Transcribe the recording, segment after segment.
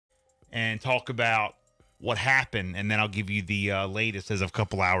and talk about what happened, and then I'll give you the latest as of a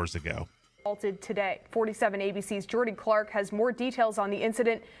couple hours ago. Assaulted today. 47 ABC's Jordy Clark has more details on the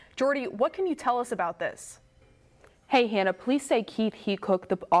incident. Jordy, what can you tell us about this? Hey, Hannah, police say Keith Hecook,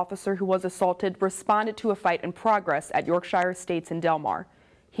 the officer who was assaulted, responded to a fight in progress at Yorkshire Estates in Delmar.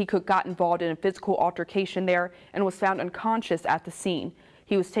 Hecook got involved in a physical altercation there and was found unconscious at the scene.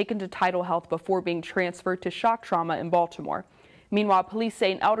 He was taken to Tidal Health before being transferred to shock trauma in Baltimore. Meanwhile, police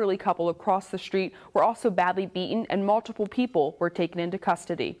say an elderly couple across the street were also badly beaten and multiple people were taken into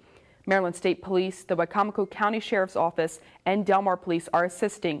custody. Maryland State Police, the Wicomico County Sheriff's Office, and Delmar Police are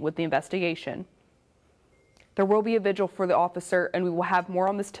assisting with the investigation. There will be a vigil for the officer, and we will have more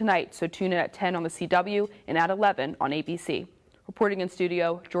on this tonight, so tune in at 10 on the CW and at 11 on ABC. Reporting in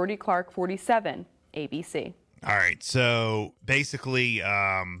studio, Jordy Clark, 47, ABC. All right, so basically,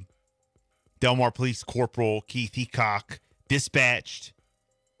 Delmar Police Corporal Keith Hecock dispatched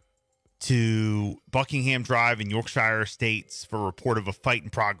to Buckingham Drive in Yorkshire Estates for a report of a fight in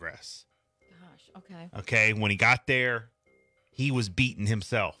progress. Gosh, okay. Okay, when he got there, he was beaten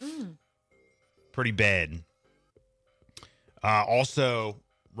himself. Pretty bad. Also,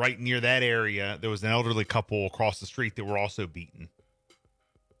 right near that area, there was an elderly couple across the street that were also beaten.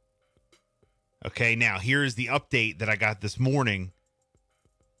 Okay, now here's the update that I got this morning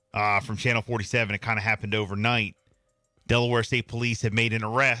from Channel 47. It kind of happened overnight. Delaware State Police have made an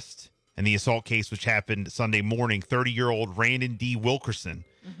arrest in the assault case, which happened Sunday morning. 30-year-old Randon D. Wilkerson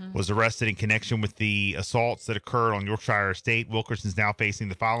was arrested in connection with the assaults that occurred on Yorkshire Estate. Wilkerson's now facing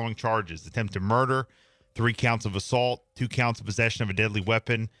the following charges: attempted murder, 3 counts of assault, 2 counts of possession of a deadly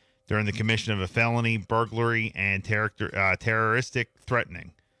weapon during the commission of a felony, burglary, and terroristic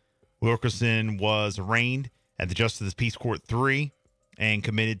threatening. Wilkerson was arraigned at the Justice of the Peace Court 3 and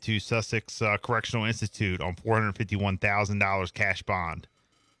committed to Sussex Correctional Institute on $451,000 cash bond.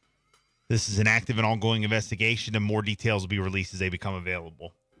 This is an active and ongoing investigation, and more details will be released as they become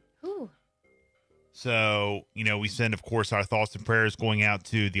available. Ooh. So, we send, of course, our thoughts and prayers going out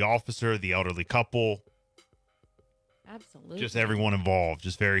to the officer, the elderly couple. Absolutely. Just everyone involved.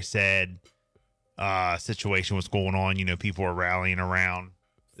 Just very sad situation, what's going on. People are rallying around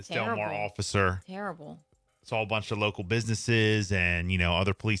this Delmar officer. Terrible. Saw a bunch of local businesses and,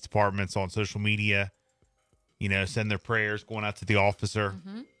 other police departments on social media, send their prayers going out to the officer.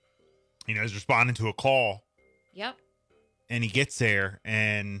 He's responding to a call. Yep. And he gets there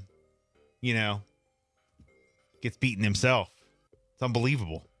and, gets beaten himself. It's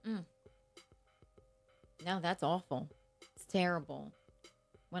unbelievable. No, that's awful. It's terrible.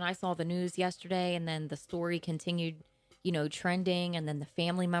 When I saw the news yesterday and then the story continued, trending, and then the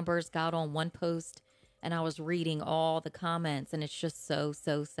family members got on one post and I was reading all the comments, and it's just so,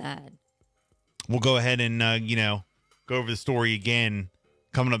 so sad. We'll go ahead and, go over the story again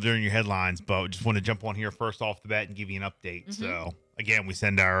coming up during your headlines, but just want to jump on here first off the bat and give you an update. So, again, we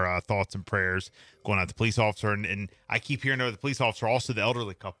send our thoughts and prayers going out to the police officer, and I keep hearing over the police officer, also the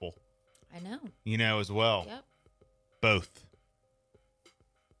elderly couple. I know. As well. Yep. Both.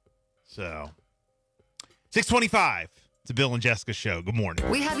 So, 6:25. It's a Bill and Jessica show. Good morning.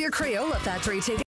 We have your Crayola Factory ticket.